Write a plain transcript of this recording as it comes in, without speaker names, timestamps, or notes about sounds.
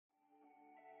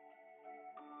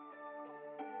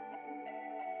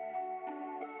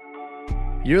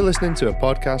You're listening to a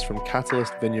podcast from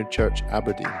Catalyst Vineyard Church,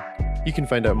 Aberdeen. You can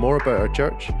find out more about our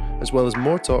church, as well as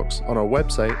more talks on our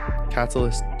website,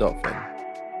 catalyst.vin.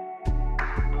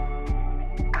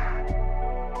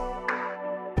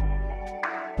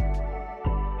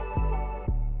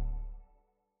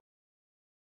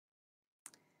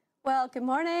 Well, good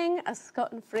morning. As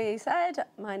Scott and Frey said,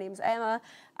 my name's Emma,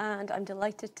 and I'm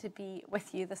delighted to be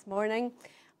with you this morning.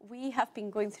 We have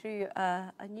been going through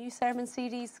a new sermon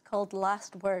series called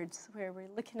Last Words, where we're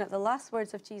looking at the last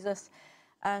words of Jesus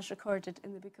as recorded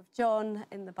in the book of John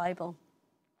in the Bible.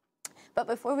 But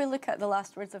before we look at the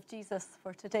last words of Jesus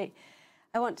for today,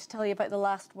 I want to tell you about the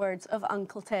last words of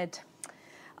Uncle Ted.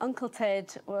 Uncle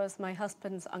Ted was my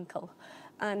husband's uncle,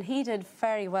 and he did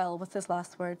very well with his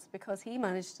last words because he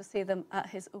managed to say them at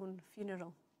his own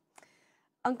funeral.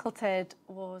 Uncle Ted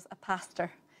was a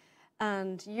pastor,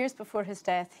 and years before his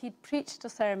death, he'd preached a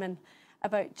sermon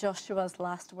about Joshua's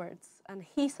last words. And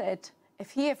he said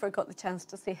if he ever got the chance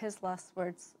to say his last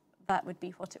words, that would be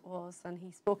what it was. And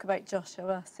he spoke about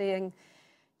Joshua saying,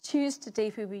 "Choose today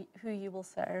who you will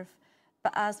serve,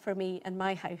 but as for me and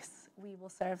my house, we will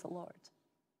serve the Lord."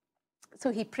 So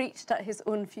he preached at his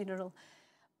own funeral.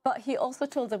 But he also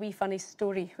told a wee funny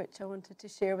story, which I wanted to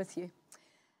share with you.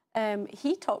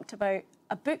 He talked about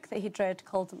a book that he'd read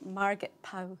called Margaret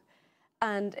Pow.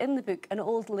 And in the book, an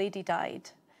old lady died.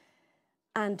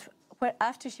 And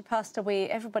after she passed away,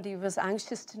 everybody was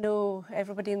anxious to know.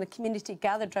 Everybody in the community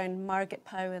gathered around Margaret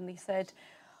Pow, and they said,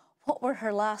 what were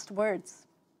her last words?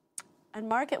 And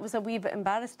Margaret was a wee bit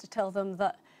embarrassed to tell them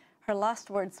that her last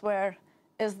words were,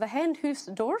 "Is the hen hoof's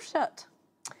door shut?"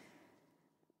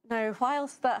 Now,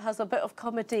 whilst that has a bit of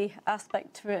comedy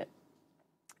aspect to it,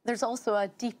 there's also a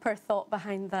deeper thought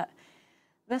behind that.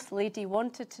 This lady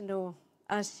wanted to know,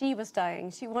 as she was dying,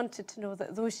 she wanted to know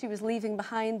that those she was leaving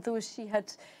behind, those she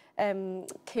had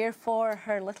cared for,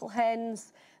 her little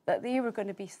hens, that they were going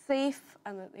to be safe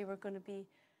and that they were going to be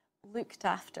looked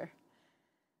after.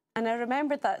 And I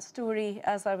remembered that story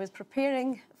as I was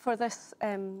preparing for this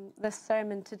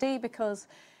sermon today, because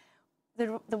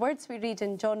the words we read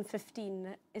in John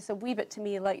 15 is a wee bit to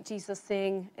me like Jesus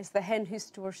saying, "Is the hen whose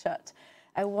door shut?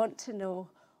 I want to know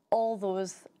all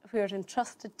those who are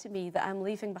entrusted to me that I'm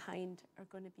leaving behind are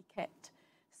going to be kept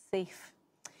safe."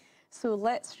 So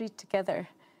let's read together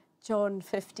John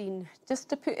 15. Just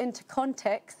to put into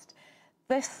context,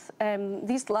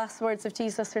 these last words of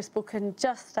Jesus are spoken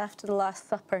just after the Last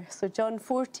Supper. So John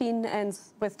 14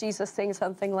 ends with Jesus saying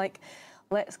something like,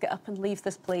 "Let's get up and leave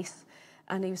this place."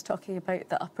 And he was talking about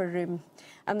the upper room.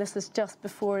 And this is just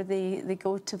before they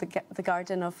go to the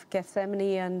Garden of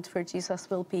Gethsemane, and where Jesus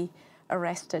will be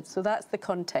arrested. So that's the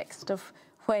context of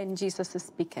when Jesus is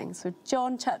speaking. So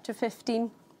John chapter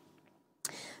 15,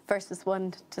 verses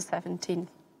 1 to 17.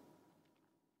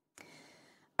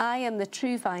 "I am the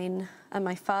true vine, and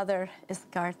my Father is the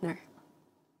gardener.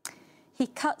 He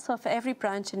cuts off every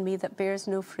branch in me that bears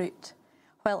no fruit,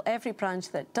 while every branch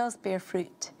that does bear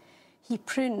fruit, he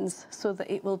prunes so that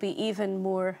it will be even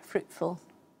more fruitful.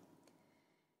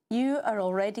 You are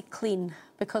already clean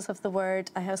because of the word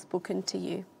I have spoken to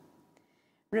you.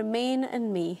 Remain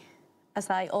in me, as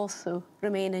I also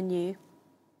remain in you.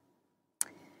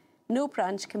 No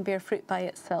branch can bear fruit by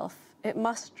itself. It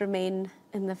must remain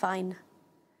in the vine.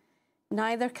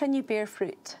 Neither can you bear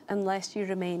fruit unless you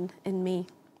remain in me.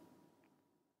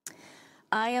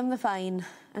 I am the vine,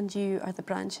 and you are the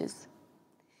branches.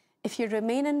 If you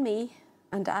remain in me,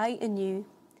 and I in you,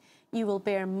 you will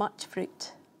bear much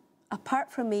fruit.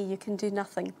 Apart from me, you can do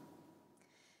nothing.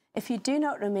 If you do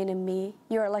not remain in me,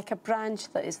 you are like a branch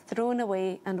that is thrown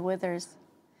away and withers.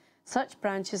 Such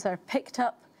branches are picked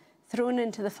up, thrown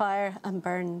into the fire, and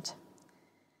burned.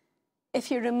 If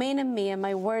you remain in me and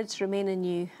my words remain in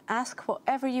you, ask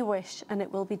whatever you wish, and it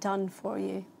will be done for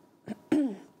you.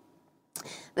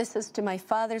 This is to my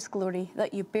Father's glory,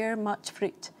 that you bear much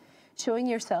fruit, showing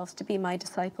yourselves to be my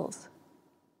disciples.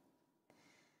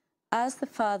 As the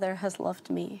Father has loved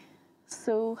me,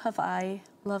 so have I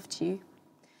loved you.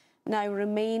 Now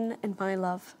remain in my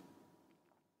love.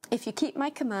 If you keep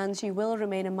my commands, you will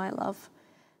remain in my love,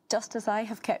 just as I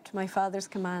have kept my Father's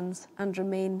commands and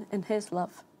remain in his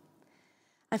love.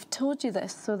 I've told you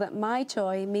this so that my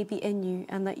joy may be in you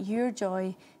and that your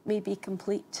joy may be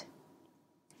complete.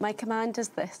 My command is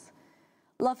this: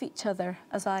 love each other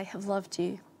as I have loved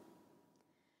you.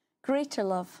 Greater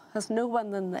love has no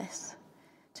one than this,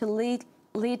 to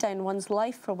lay down one's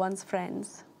life for one's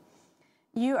friends.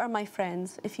 You are my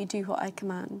friends if you do what I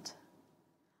command.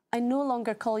 I no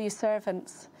longer call you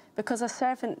servants, because a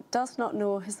servant does not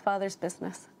know his master's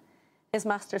business.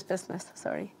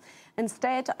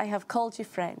 Instead, I have called you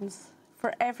friends,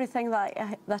 For everything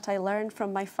that I learned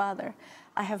from my Father,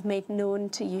 I have made known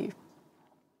to you.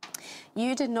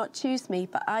 You did not choose me,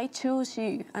 but I chose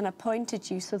you and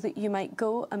appointed you so that you might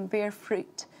go and bear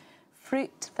fruit,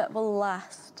 fruit that will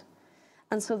last,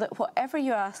 and so that whatever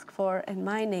you ask for in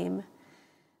my name,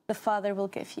 the Father will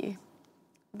give you.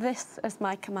 This is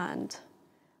my command: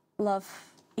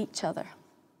 love each other.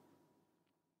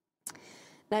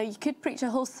 Now, you could preach a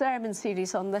whole sermon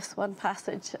series on this one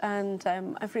passage, and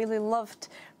I've really loved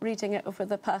reading it over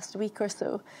the past week or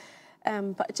so.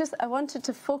 But I wanted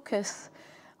to focus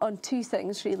on two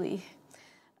things, really.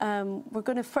 We're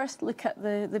going to first look at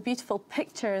the beautiful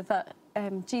picture that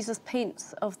Jesus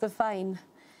paints of the vine.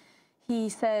 He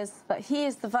says that he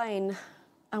is the vine,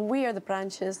 and we are the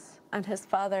branches, and his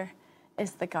Father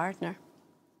is the gardener.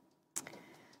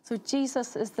 So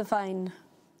Jesus is the vine.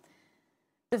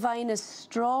 The vine is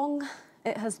strong,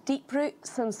 it has deep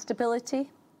roots and stability.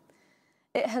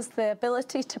 It has the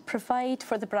ability to provide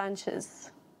for the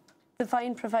branches. The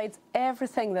vine provides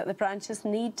everything that the branches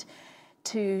need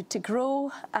to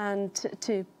grow and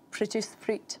to produce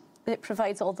fruit. It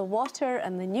provides all the water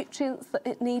and the nutrients that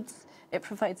it needs. It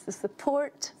provides the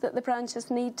support that the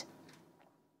branches need.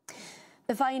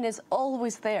 The vine is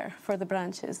always there for the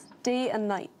branches, day and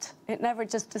night. It never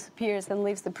just disappears and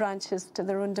leaves the branches to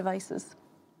their own devices.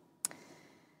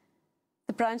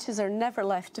 The branches are never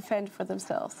left to fend for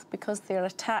themselves because they are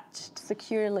attached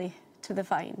securely to the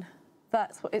vine.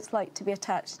 That's what it's like to be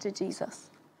attached to Jesus.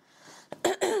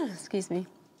 Excuse me.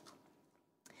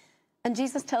 And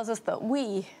Jesus tells us that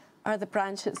we are the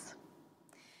branches.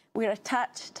 We're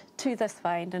attached to this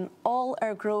vine, and all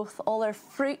our growth, all our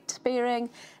fruit bearing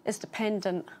is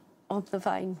dependent on the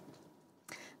vine.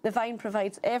 The vine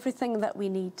provides everything that we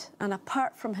need, and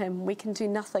apart from him, we can do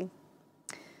nothing.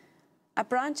 A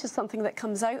branch is something that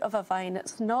comes out of a vine.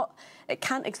 It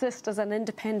can't exist as an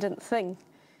independent thing.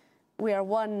 We are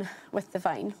one with the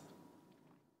vine.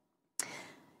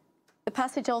 The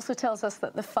passage also tells us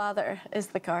that the Father is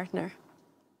the gardener.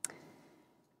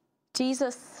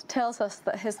 Jesus tells us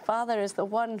that his Father is the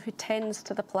one who tends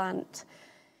to the plant.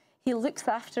 He looks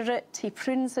after it, he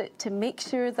prunes it to make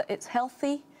sure that it's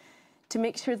healthy, to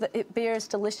make sure that it bears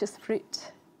delicious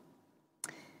fruit.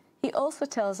 He also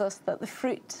tells us that the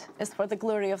fruit is for the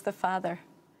glory of the Father,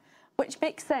 which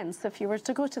makes sense. If you were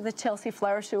to go to the Chelsea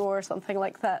Flower Show or something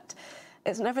like that,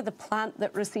 it's never the plant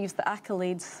that receives the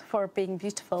accolades for being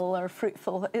beautiful or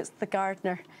fruitful, it's the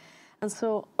gardener. And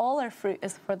so all our fruit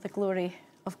is for the glory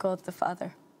of God the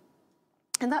Father.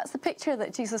 And that's the picture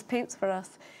that Jesus paints for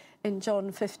us in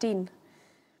John 15.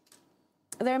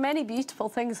 There are many beautiful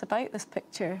things about this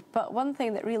picture, but one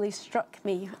thing that really struck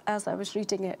me as I was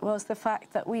reading it was the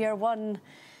fact that we are one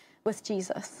with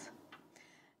Jesus.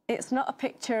 It's not a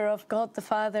picture of God the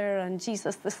Father and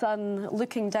Jesus the Son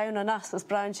looking down on us as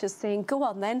branches saying, go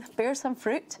on then, bear some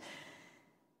fruit.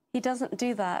 He doesn't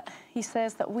do that. He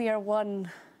says that we are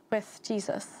one with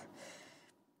Jesus.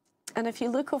 And if you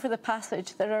look over the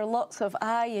passage, there are lots of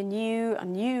I and you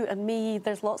and me.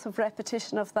 There's lots of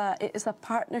repetition of that. It is a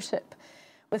partnership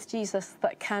with Jesus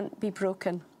that can't be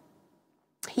broken.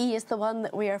 He is the one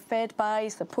that we are fed by,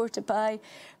 supported by,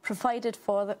 provided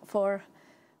for,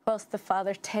 whilst the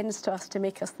Father tends to us to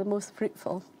make us the most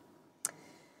fruitful.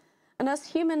 And as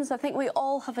humans, I think we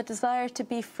all have a desire to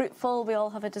be fruitful. We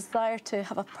all have a desire to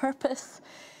have a purpose,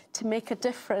 to make a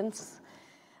difference.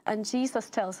 And Jesus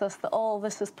tells us that all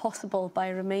this is possible by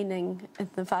remaining in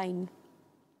the vine.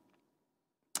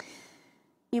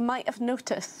 You might have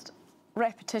noticed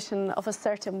repetition of a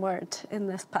certain word in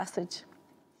this passage.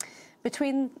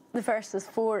 Between the verses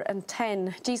 4 and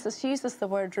 10, Jesus uses the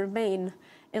word remain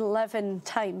 11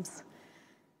 times.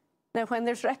 Now, when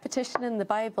there's repetition in the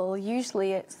Bible,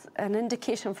 usually it's an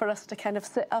indication for us to kind of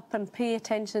sit up and pay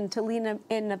attention, to lean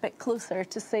in a bit closer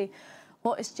to say,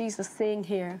 what is Jesus saying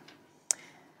here?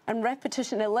 And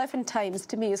repetition 11 times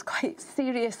to me is quite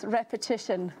serious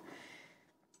repetition.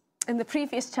 In the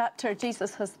previous chapter,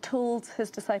 Jesus has told his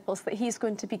disciples that he's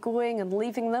going to be going and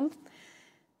leaving them.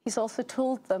 He's also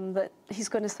told them that he's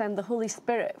going to send the Holy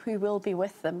Spirit who will be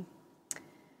with them.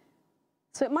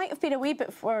 So it might have been a wee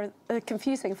bit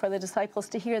confusing for the disciples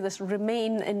to hear this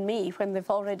remain in me when they've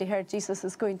already heard Jesus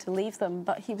is going to leave them,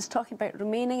 but he was talking about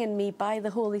remaining in me by the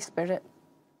Holy Spirit.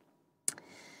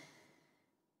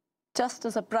 Just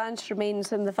as a branch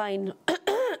remains in the vine,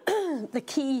 the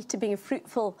key to being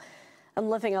fruitful and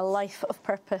living a life of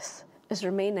purpose is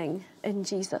remaining in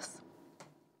Jesus.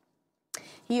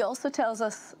 He also tells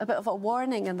us a bit of a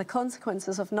warning and the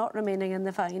consequences of not remaining in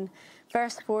the vine.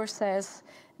 Verse 4 says,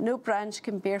 no branch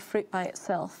can bear fruit by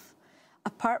itself.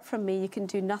 Apart from me, you can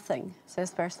do nothing,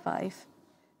 says verse 5.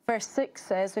 Verse 6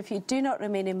 says, if you do not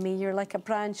remain in me, you're like a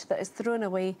branch that is thrown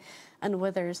away and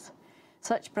withers.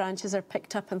 Such branches are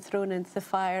picked up and thrown into the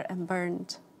fire and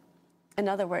burned. In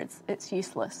other words, it's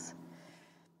useless.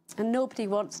 And nobody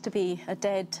wants to be a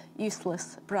dead,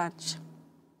 useless branch.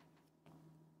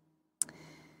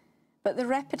 But the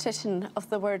repetition of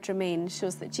the word remain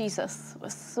shows that Jesus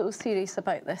was so serious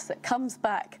about this. It comes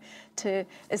back to,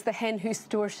 is the hen whose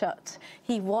door shut.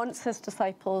 He wants his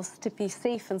disciples to be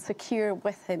safe and secure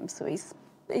with him. So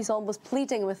he's almost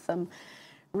pleading with them,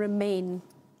 remain.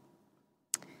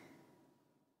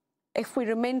 If we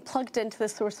remain plugged into the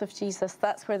source of Jesus,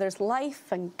 that's where there's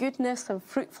life and goodness and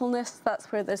fruitfulness.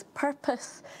 That's where there's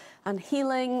purpose and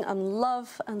healing and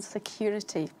love and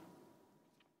security.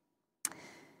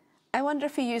 I wonder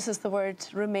if he uses the word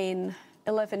remain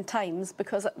 11 times,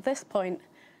 because at this point,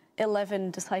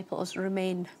 11 disciples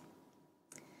remain.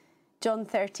 John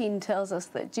 13 tells us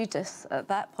that Judas, at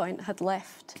that point, had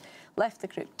left the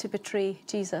group to betray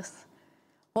Jesus.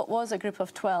 What was a group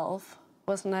of 12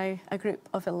 was now a group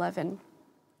of 11.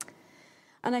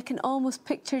 And I can almost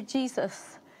picture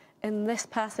Jesus in this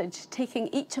passage, taking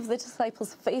each of the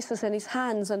disciples' faces in his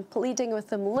hands and pleading with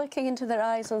them, looking into their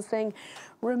eyes and saying,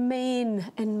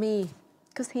 remain in me,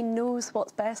 because he knows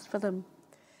what's best for them.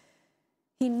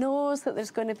 He knows that there's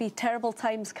going to be terrible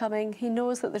times coming. He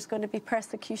knows that there's going to be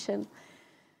persecution.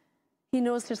 He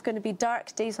knows there's going to be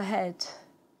dark days ahead.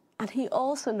 And he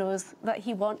also knows that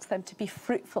he wants them to be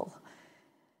fruitful.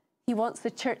 He wants the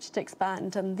church to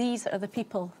expand, and these are the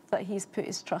people that he's put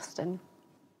his trust in.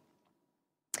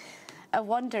 I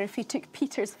wonder if he took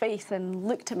Peter's face and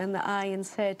looked him in the eye and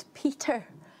said, Peter,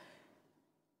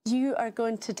 you are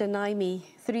going to deny me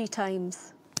 3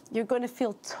 times. You're going to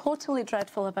feel totally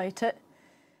dreadful about it,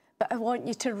 but I want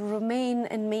you to remain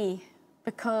in me,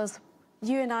 because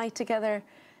you and I together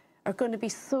are going to be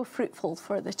so fruitful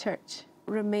for the church.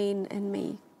 Remain in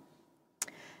me.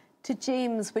 To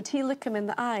James, would he look him in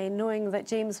the eye, knowing that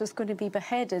James was going to be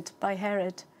beheaded by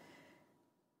Herod?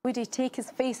 Would he take his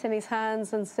face in his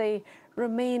hands and say,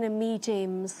 remain in me,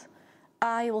 James.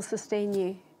 I will sustain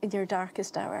you in your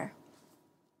darkest hour.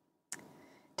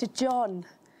 To John,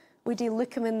 would he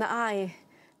look him in the eye,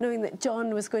 knowing that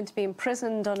John was going to be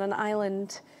imprisoned on an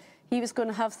island? He was going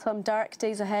to have some dark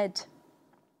days ahead.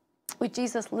 Would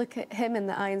Jesus look at him in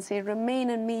the eye and say, remain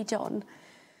in me, John.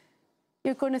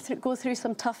 You're going to go through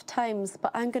some tough times, but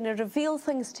I'm going to reveal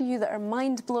things to you that are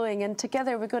mind-blowing, and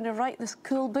together we're going to write this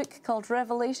cool book called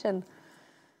Revelation.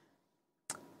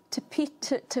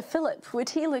 To Philip, would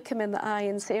he look him in the eye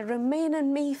and say, remain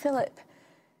in me, Philip.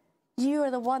 You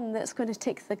are the one that's going to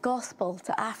take the gospel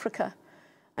to Africa,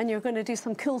 and you're going to do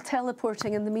some cool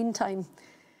teleporting in the meantime.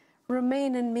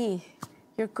 Remain in me.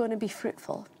 You're going to be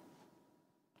fruitful.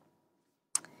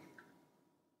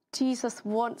 Jesus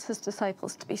wants his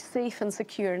disciples to be safe and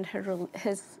secure in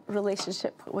his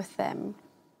relationship with them.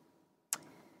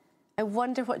 I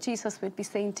wonder what Jesus would be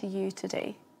saying to you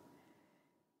today.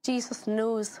 Jesus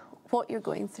knows what you're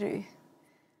going through,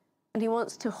 and he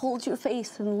wants to hold your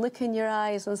face and look in your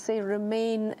eyes and say,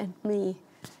 remain in me.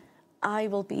 I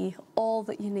will be all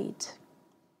that you need.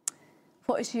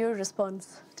 What is your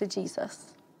response to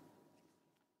Jesus?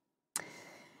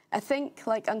 I think,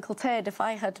 like Uncle Ted, if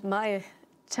I had my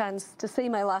chance to say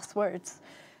my last words.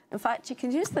 In fact, you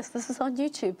can use this. This is on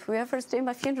YouTube. Whoever's doing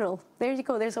my funeral, there you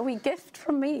go. There's a wee gift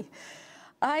from me.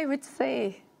 I would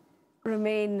say,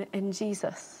 remain in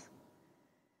Jesus.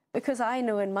 Because I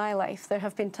know in my life there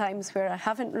have been times where I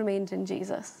haven't remained in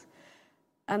Jesus.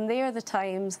 And they are the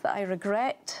times that I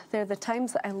regret. They're the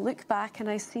times that I look back and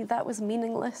I see that was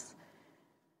meaningless.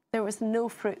 There was no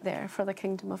fruit there for the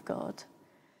kingdom of God.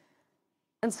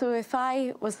 And so if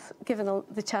I was given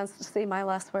the chance to say my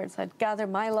last words, I'd gather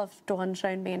my loved ones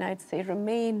around me and I'd say,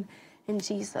 remain in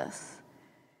Jesus.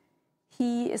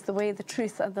 He is the way, the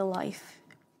truth, and the life.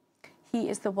 He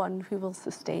is the one who will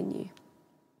sustain you.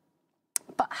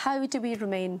 But how do we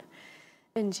remain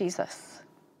in Jesus?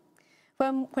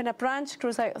 When a branch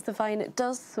grows out of the vine, it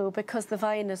does so because the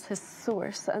vine is his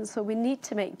source. And so we need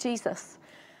to make Jesus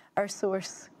our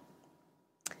source.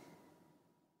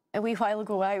 A wee while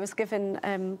ago, I was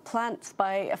given plants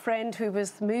by a friend who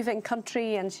was moving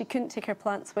country, and she couldn't take her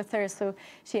plants with her, so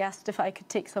she asked if I could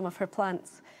take some of her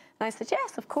plants. And I said,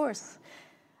 yes, of course.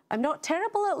 I'm not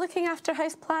terrible at looking after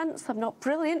house plants. I'm not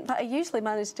brilliant, but I usually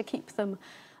manage to keep them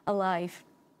alive.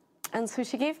 And so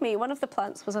she gave me, one of the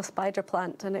plants was a spider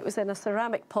plant, and it was in a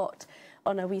ceramic pot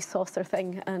on a wee saucer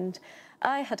thing. And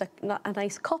I had a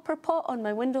nice copper pot on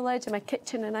my window ledge in my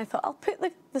kitchen, and I thought, I'll put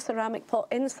the ceramic pot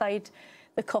inside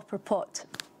the copper pot,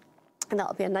 and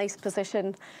that'll be a nice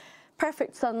position.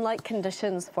 Perfect sunlight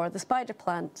conditions for the spider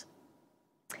plant.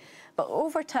 But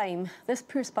over time, this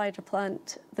poor spider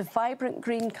plant, the vibrant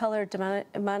green colour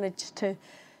managed to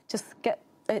just get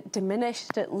it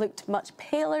diminished. It looked much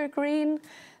paler green.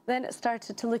 Then it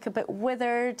started to look a bit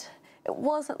withered. It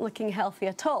wasn't looking healthy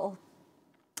at all.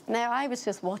 Now, I was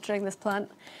just watering this plant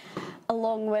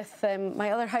along with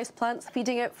my other house plants,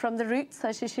 feeding it from the roots,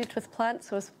 as you should with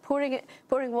plants. I was pouring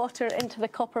water into the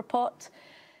copper pot,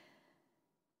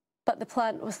 but the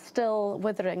plant was still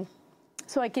withering.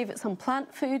 So I gave it some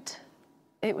plant food.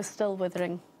 It was still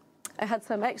withering. I had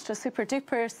some extra super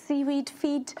duper seaweed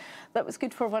feed that was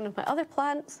good for one of my other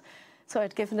plants. So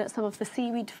I'd given it some of the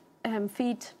seaweed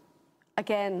feed.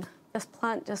 Again, this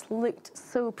plant just looked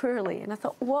so poorly. And I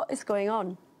thought, what is going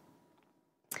on?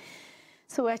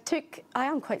 So I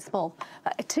am quite small.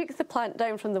 I took the plant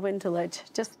down from the window ledge,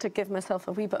 just to give myself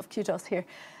a wee bit of kudos here.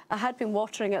 I had been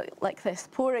watering it like this,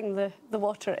 pouring the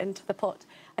water into the pot.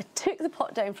 I took the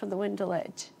pot down from the window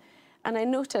ledge, and I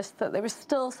noticed that there was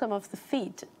still some of the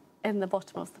feed in the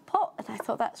bottom of the pot, and I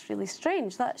thought, that's really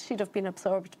strange. That should have been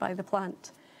absorbed by the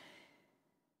plant.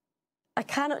 I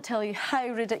cannot tell you how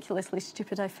ridiculously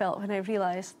stupid I felt when I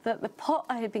realised that the pot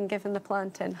I had been given the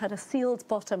plant in had a sealed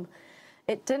bottom.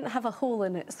 It didn't have a hole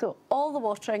in it, so all the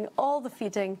watering, all the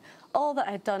feeding, all that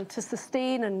I'd done to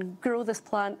sustain and grow this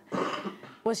plant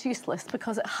was useless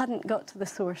because it hadn't got to the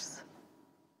source.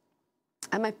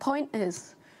 And my point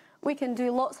is, we can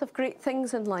do lots of great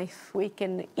things in life. We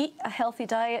can eat a healthy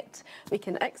diet, we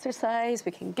can exercise,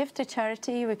 we can give to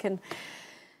charity, we can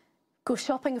go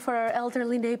shopping for our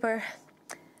elderly neighbour.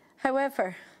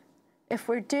 However, if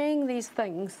we're doing these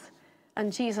things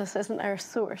and Jesus isn't our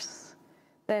source,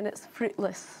 then it's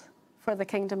fruitless for the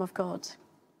kingdom of God.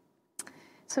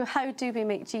 So how do we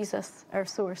make Jesus our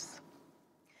source?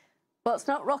 Well, it's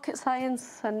not rocket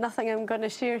science, and nothing I'm going to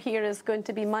share here is going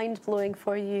to be mind-blowing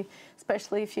for you,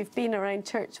 especially if you've been around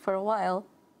church for a while.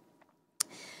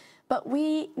 But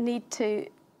we need to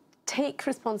take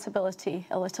responsibility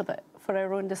a little bit for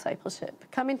our own discipleship.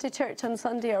 Coming to church on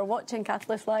Sunday or watching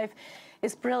Catalyst Live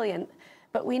is brilliant,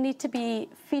 but we need to be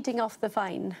feeding off the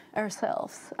vine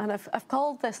ourselves. And I've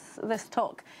called this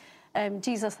talk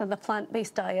Jesus and the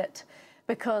Plant-Based Diet,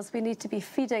 because we need to be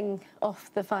feeding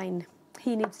off the vine.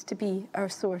 He needs to be our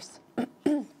source.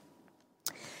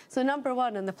 So number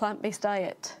one in the plant-based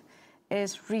diet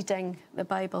is reading the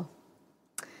Bible.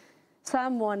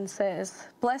 Psalm 1 says,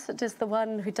 "Blessed is the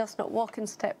one who does not walk in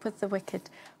step with the wicked,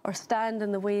 or stand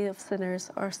in the way of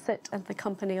sinners, or sit in the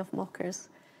company of mockers.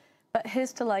 But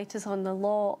his delight is on the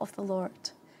law of the Lord,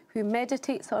 who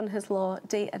meditates on his law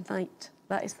day and night."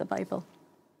 That is the Bible.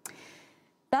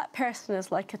 That person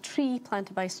is like a tree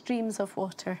planted by streams of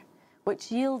water,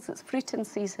 which yields its fruit in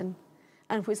season,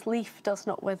 and whose leaf does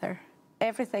not wither.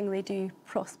 Everything they do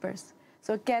prospers.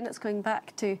 So again, it's going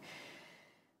back to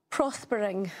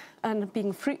prospering and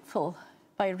being fruitful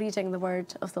by reading the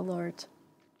word of the Lord.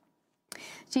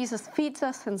 Jesus feeds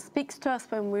us and speaks to us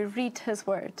when we read his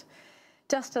word.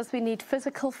 Just as we need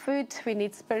physical food, we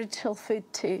need spiritual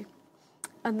food too.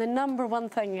 And the number one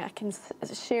thing I can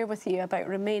share with you about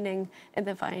remaining in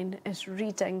the vine is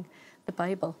reading the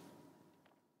Bible.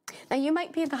 Now, you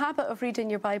might be in the habit of reading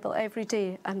your Bible every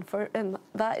day, and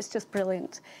that is just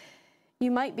brilliant.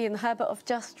 You might be in the habit of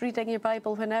just reading your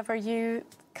Bible whenever you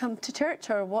come to church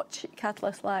or watch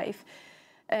Catalyst Live.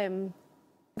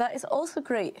 That is also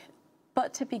great,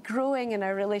 but to be growing in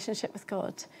our relationship with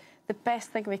God, the best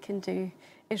thing we can do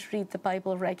is read the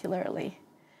Bible regularly.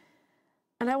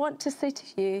 And I want to say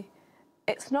to you,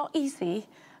 it's not easy,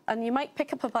 and you might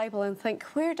pick up a Bible and think,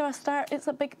 where do I start? It's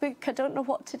a big book, I don't know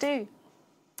what to do.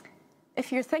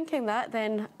 If you're thinking that,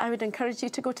 then I would encourage you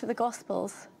to go to the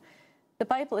Gospels. The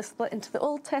Bible is split into the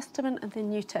Old Testament and the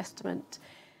New Testament.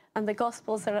 And the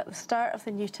Gospels are at the start of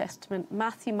the New Testament: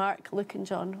 Matthew, Mark, Luke and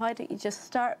John. Why don't you just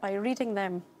start by reading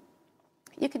them?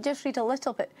 You can just read a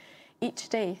little bit each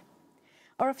day.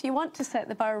 Or if you want to set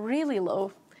the bar really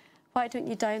low, why don't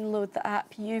you download the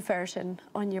app YouVersion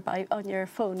on your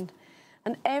phone?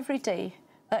 And every day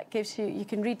that gives you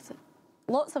can read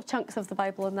lots of chunks of the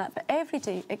Bible in that, but every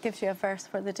day it gives you a verse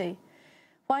for the day.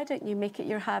 Why don't you make it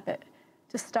your habit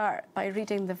to start by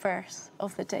reading the verse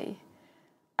of the day?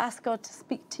 Ask God to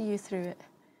speak to you through it.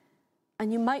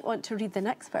 And you might want to read the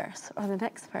next verse or the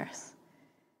next verse.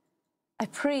 I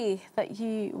pray that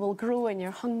you will grow in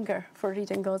your hunger for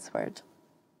reading God's word.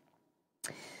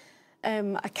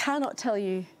 I cannot tell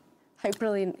you how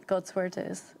brilliant God's word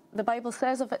is. The Bible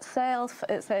says of itself,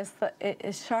 it says that it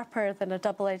is sharper than a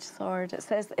double-edged sword. It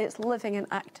says that it's living and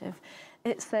active.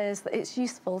 It says that it's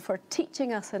useful for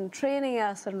teaching us and training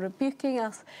us and rebuking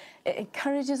us. It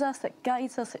encourages us, it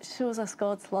guides us, it shows us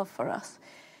God's love for us.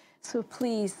 So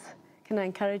please, can I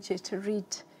encourage you to read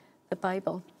the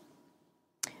Bible.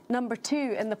 Number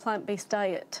 2 in the plant-based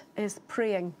diet is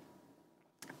praying.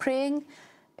 Praying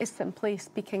is simply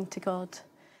speaking to God.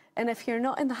 And if you're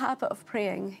not in the habit of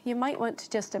praying, you might want to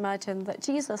just imagine that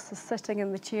Jesus is sitting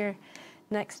in the chair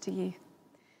next to you.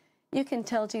 You can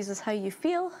tell Jesus how you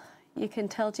feel. You can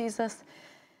tell Jesus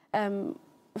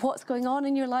what's going on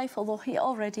in your life, although he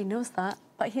already knows that,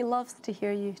 but he loves to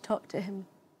hear you talk to him.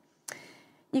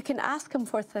 You can ask him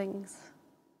for things.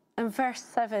 And verse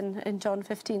 7 in John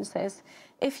 15 says,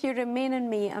 "If you remain in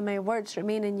me and my words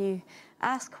remain in you,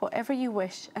 ask whatever you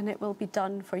wish and it will be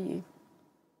done for you."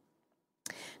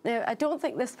 Now, I don't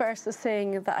think this verse is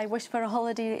saying that I wish for a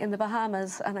holiday in the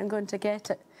Bahamas and I'm going to get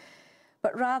it,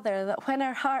 but rather that when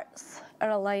our hearts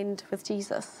are aligned with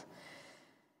Jesus,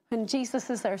 when Jesus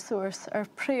is our source, our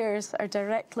prayers are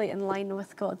directly in line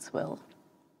with God's will.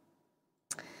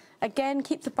 Again,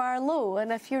 keep the bar low,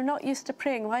 and if you're not used to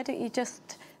praying, why don't you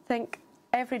just think,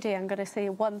 every day I'm going to say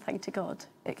one thing to God.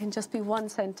 It can just be one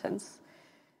sentence.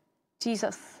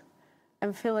 Jesus,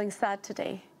 I'm feeling sad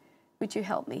today. Would you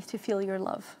help me to feel your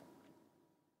love?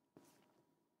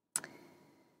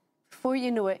 Before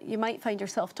you know it, you might find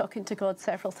yourself talking to God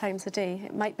several times a day.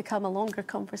 It might become a longer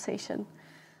conversation.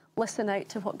 Listen out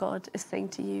to what God is saying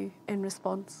to you in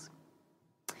response.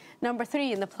 Number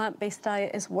 3 in the plant-based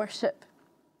diet is worship.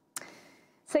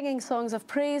 Singing songs of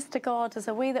praise to God is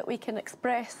a way that we can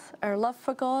express our love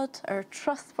for God, our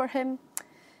trust for him.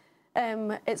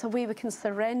 It's a way we can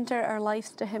surrender our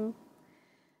lives to him.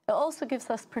 It also gives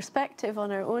us perspective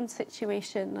on our own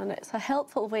situation, and it's a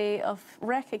helpful way of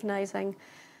recognizing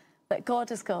that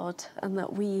God is God and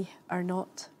that we are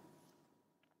not.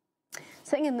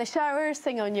 Sing in the shower,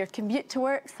 sing on your commute to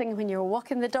work, sing when you're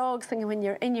walking the dog, sing when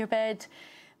you're in your bed.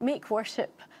 Make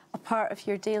worship a part of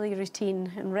your daily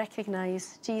routine and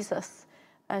recognize Jesus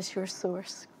as your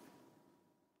source.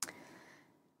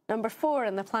 Number 4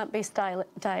 in the plant-based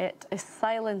diet is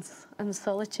silence and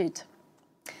solitude.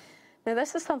 Now,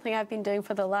 this is something I've been doing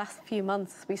for the last few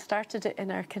months. We started it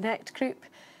in our Connect group,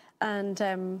 and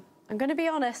I'm going to be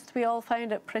honest, we all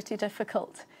found it pretty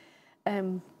difficult.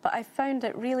 But I found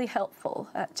it really helpful,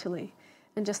 actually,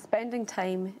 in just spending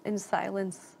time in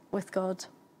silence with God.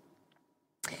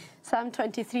 Psalm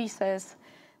 23 says,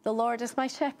 "The Lord is my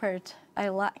shepherd, I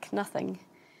lack nothing.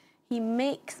 He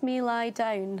makes me lie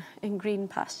down in green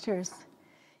pastures.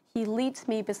 He leads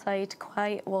me beside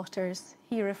quiet waters.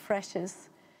 He refreshes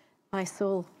my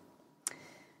soul."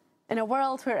 In a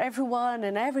world where everyone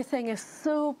and everything is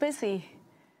so busy,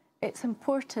 it's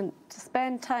important to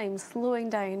spend time slowing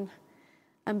down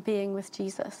and being with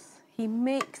Jesus. He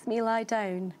makes me lie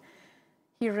down.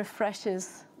 He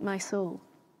refreshes my soul.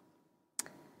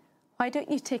 Why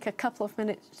don't you take a couple of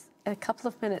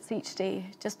minutes each day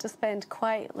just to spend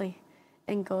quietly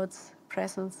in God's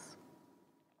presence?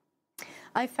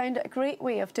 I found it a great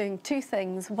way of doing 2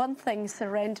 things. One thing,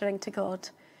 surrendering to God.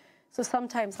 So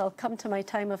sometimes I'll come to my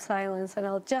time of silence and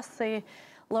I'll just say,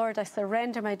 "Lord, I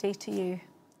surrender my day to you,"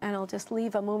 and I'll just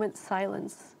leave a moment's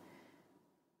silence.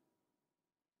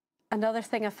 Another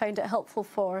thing I found it helpful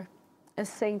for is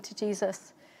saying to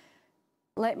Jesus,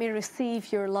 "Let me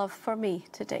receive your love for me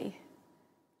today,"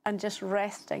 and just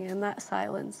resting in that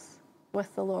silence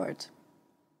with the Lord.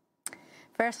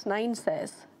 Verse 9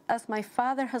 says, "As my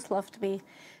Father has loved me,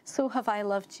 so have I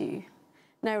loved you.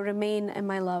 Now remain in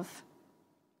my love."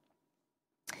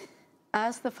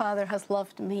 As the Father has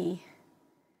loved me,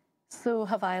 so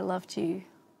have I loved you.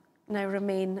 Now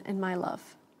remain in my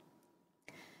love.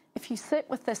 If you sit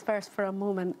with this verse for a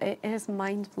moment, it is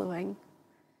mind-blowing.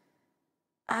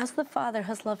 As the Father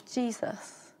has loved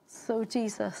Jesus, so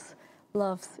Jesus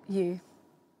loves you.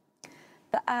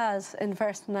 The "as" in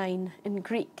verse 9 in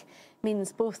Greek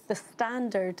means both the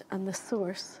standard and the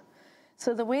source.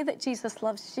 So the way that Jesus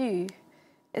loves you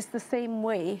is the same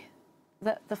way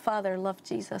that the Father loved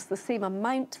Jesus, the same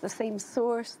amount, the same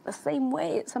source, the same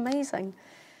way. It's amazing.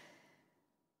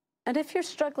 And if you're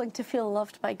struggling to feel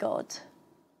loved by God,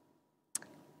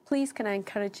 please can I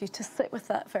encourage you to sit with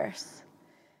that verse.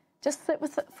 Just sit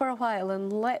with it for a while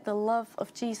and let the love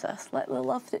of Jesus, let the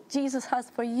love that Jesus has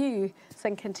for you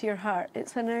sink into your heart.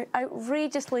 It's an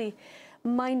outrageously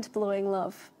mind-blowing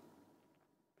love.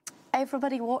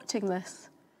 Everybody watching this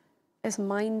is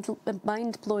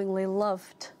mind-blowingly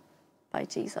loved by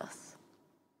Jesus.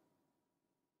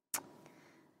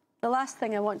 The last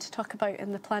thing I want to talk about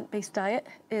in the plant-based diet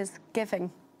is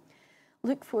giving.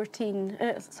 Luke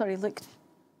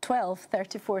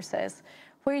 12:34 says,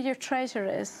 "Where your treasure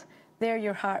is, there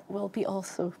your heart will be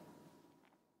also."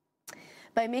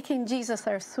 By making Jesus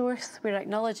our source, we're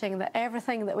acknowledging that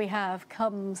everything that we have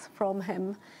comes from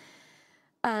him.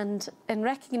 And in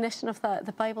recognition of that,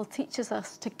 the Bible teaches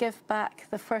us to give back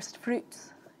the first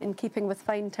fruits, in keeping with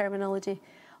fine terminology,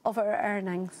 of our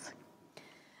earnings.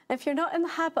 If you're not in the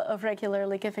habit of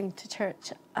regularly giving to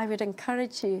church, I would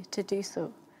encourage you to do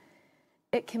so.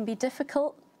 It can be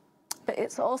difficult, but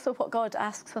it's also what God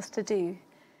asks us to do.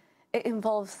 It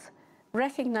involves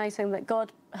recognizing that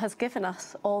God has given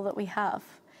us all that we have,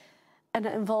 and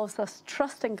it involves us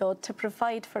trusting God to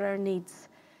provide for our needs,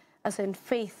 as in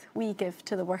faith we give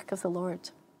to the work of the Lord.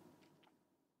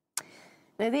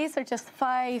 Now, these are just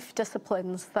 5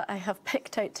 disciplines that I have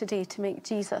picked out today to make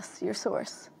Jesus your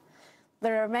source.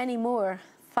 There are many more: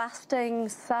 fasting,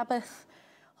 Sabbath,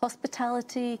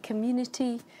 hospitality,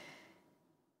 community.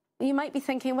 You might be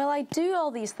thinking, well, I do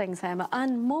all these things, Emma,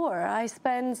 and more. I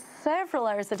spend several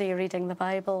hours a day reading the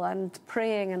Bible and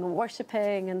praying and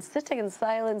worshipping and sitting in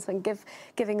silence and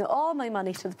giving all my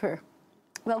money to the poor.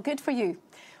 Well, good for you.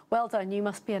 Well done. You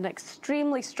must be an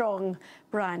extremely strong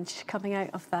branch coming out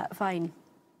of that vine.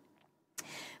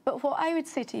 But what I would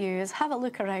say to you is have a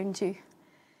look around you,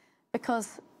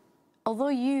 because although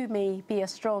you may be a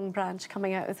strong branch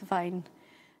coming out of the vine,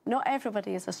 not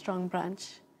everybody is a strong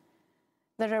branch.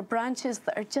 There are branches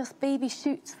that are just baby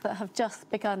shoots that have just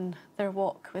begun their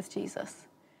walk with Jesus.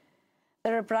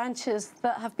 There are branches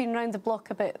that have been round the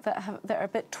block a bit, that are a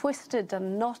bit twisted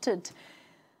and knotted,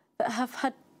 that have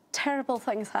had terrible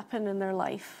things happen in their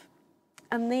life,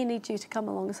 and they need you to come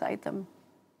alongside them.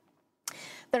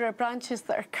 There are branches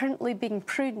that are currently being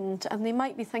pruned, and they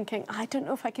might be thinking, I don't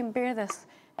know if I can bear this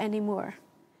anymore.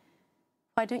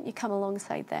 Why don't you come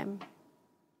alongside them?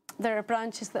 There are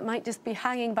branches that might just be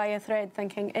hanging by a thread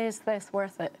thinking, is this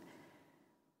worth it?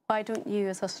 Why don't you,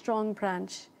 as a strong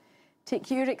branch,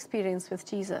 take your experience with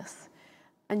Jesus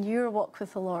and your walk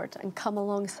with the Lord and come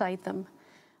alongside them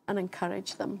and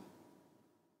encourage them?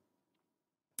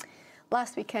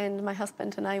 Last weekend, my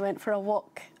husband and I went for a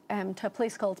walk to a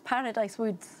place called Paradise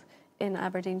Woods in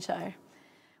Aberdeenshire.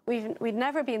 We'd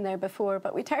never been there before,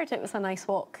 but we'd heard it was a nice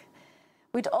walk.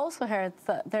 We'd also heard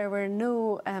that there were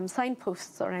no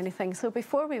signposts or anything, so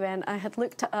before we went, I had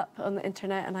looked it up on the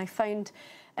internet, and I found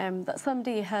that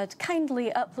somebody had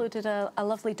kindly uploaded a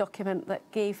lovely document that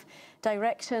gave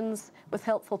directions with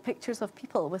helpful pictures of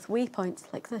people with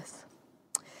waypoints like this.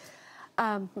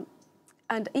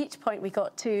 And each point we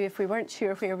got to, if we weren't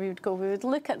sure where we would go, we would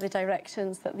look at the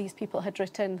directions that these people had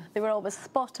written. They were always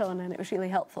spot on, and it was really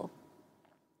helpful.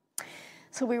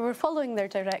 So we were following their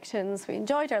directions. We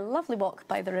enjoyed our lovely walk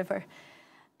by the river.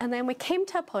 And then we came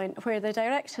to a point where the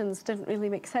directions didn't really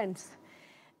make sense.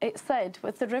 It said,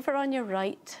 with the river on your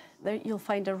right, you'll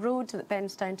find a road that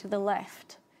bends down to the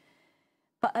left.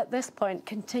 But at this point,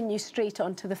 continue straight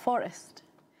onto the forest.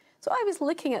 So I was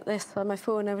looking at this on my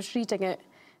phone, I was reading it,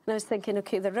 and I was thinking,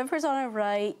 okay, the river's on our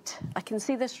right, I can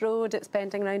see this road, it's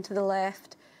bending round to the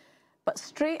left, but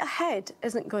straight ahead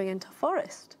isn't going into a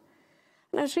forest.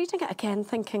 And I was reading it again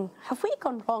thinking, have we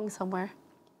gone wrong somewhere?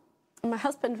 And my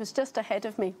husband was just ahead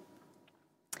of me,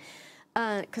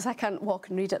 because I can't walk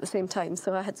and read at the same time,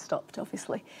 so I had stopped,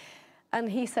 obviously. And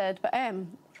he said, but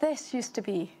this used to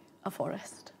be a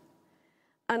forest.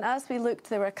 And as we looked,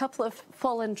 there were a couple of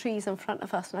fallen trees in front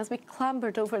of us, and as we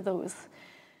clambered over those,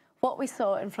 what we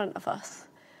saw in front of us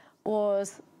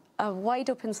was a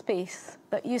wide open space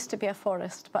that used to be a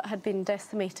forest but had been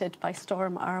decimated by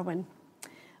Storm Arwen.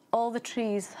 All the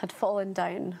trees had fallen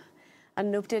down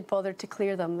and nobody had bothered to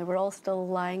clear them. They were all still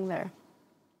lying there.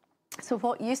 So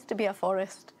what used to be a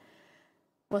forest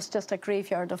was just a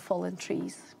graveyard of fallen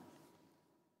trees.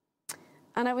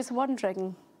 And I was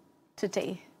wondering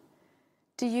today,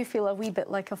 do you feel a wee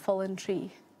bit like a fallen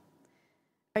tree?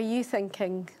 Are you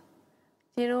thinking,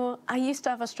 you know, I used to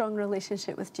have a strong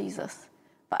relationship with Jesus,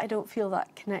 but I don't feel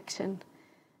that connection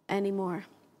anymore?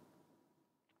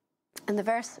 And the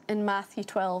verse in Matthew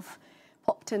 12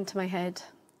 popped into my head.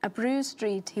 A bruised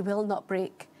reed he will not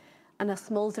break, and a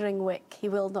smouldering wick he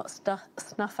will not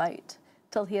snuff out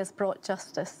till he has brought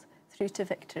justice through to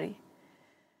victory.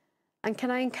 And can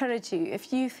I encourage you,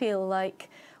 if you feel like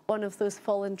one of those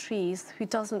fallen trees who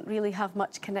doesn't really have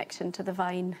much connection to the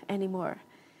vine anymore,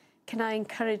 can I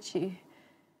encourage you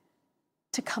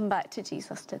to come back to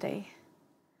Jesus today?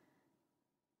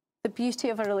 The beauty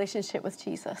of a relationship with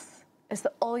Jesus is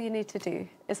that all you need to do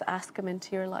is ask him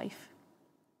into your life.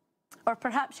 Or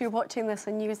perhaps you're watching this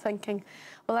and you're thinking,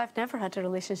 well, I've never had a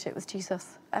relationship with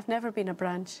Jesus. I've never been a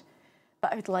branch,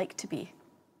 but I would like to be.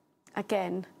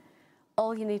 Again,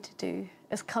 all you need to do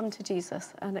is come to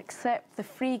Jesus and accept the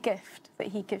free gift that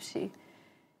he gives you.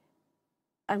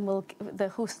 And the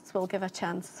hosts will give a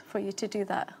chance for you to do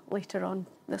that later on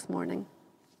this morning.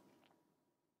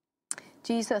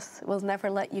 Jesus will never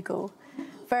let you go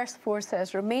verse 4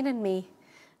 says, "Remain in me,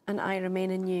 and I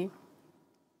remain in you."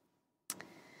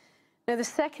 Now, the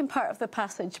second part of the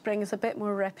passage brings a bit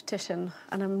more repetition,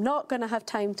 and I'm not going to have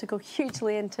time to go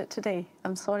hugely into it today.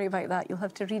 I'm sorry about that. You'll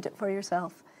have to read it for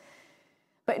yourself.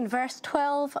 But in verse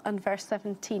 12 and verse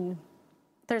 17,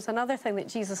 there's another thing that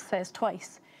Jesus says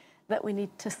twice that we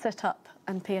need to sit up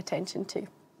and pay attention to.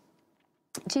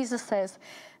 Jesus says,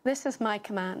 "This is my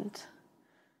command,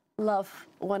 love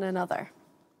one another."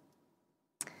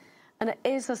 And it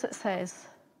is as it says,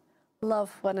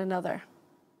 love one another.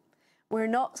 We're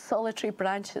not solitary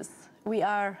branches. We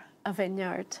are a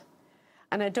vineyard.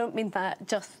 And I don't mean that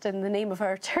just in the name of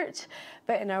our church,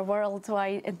 but in the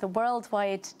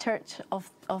worldwide church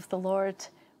of the Lord,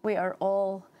 we are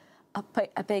all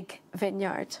a big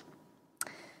vineyard.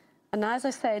 And as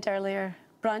I said earlier,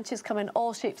 branches come in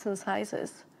all shapes and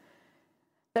sizes.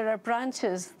 There are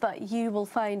branches that you will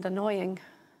find annoying.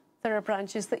 There are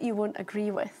branches that you won't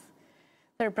agree with.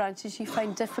 There are branches you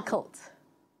find difficult.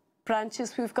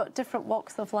 Branches who've got different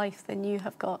walks of life than you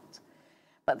have got.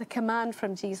 But the command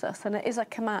from Jesus, and it is a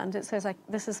command, it says,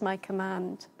 "This is my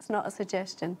command." It's not a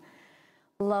suggestion.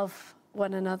 Love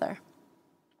one another.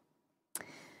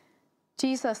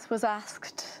 Jesus was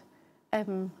asked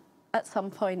at some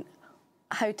point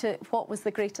what was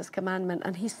the greatest commandment,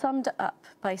 and he summed it up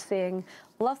by saying,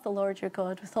 "Love the Lord your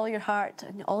God with all your heart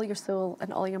and all your soul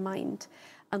and all your mind,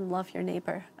 and love your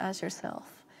neighbour as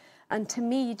yourself." And to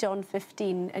me, John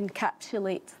 15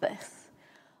 encapsulates this.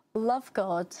 Love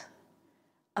God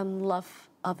and love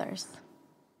others.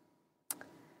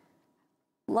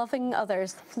 Loving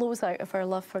others flows out of our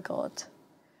love for God.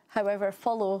 However,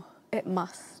 follow it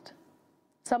must.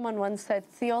 Someone once said,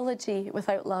 theology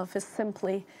without love is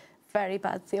simply very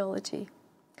bad theology.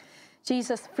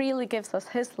 Jesus freely gives us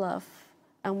his love,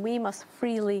 and we must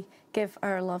freely give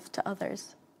our love to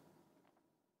others.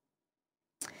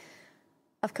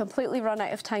 I've completely run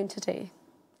out of time today,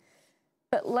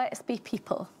 but let's be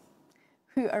people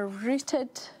who are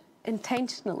rooted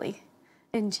intentionally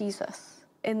in Jesus,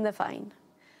 in the vine,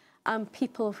 and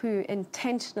people who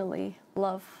intentionally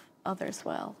love others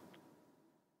well.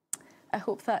 I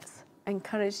hope that's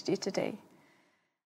encouraged you today.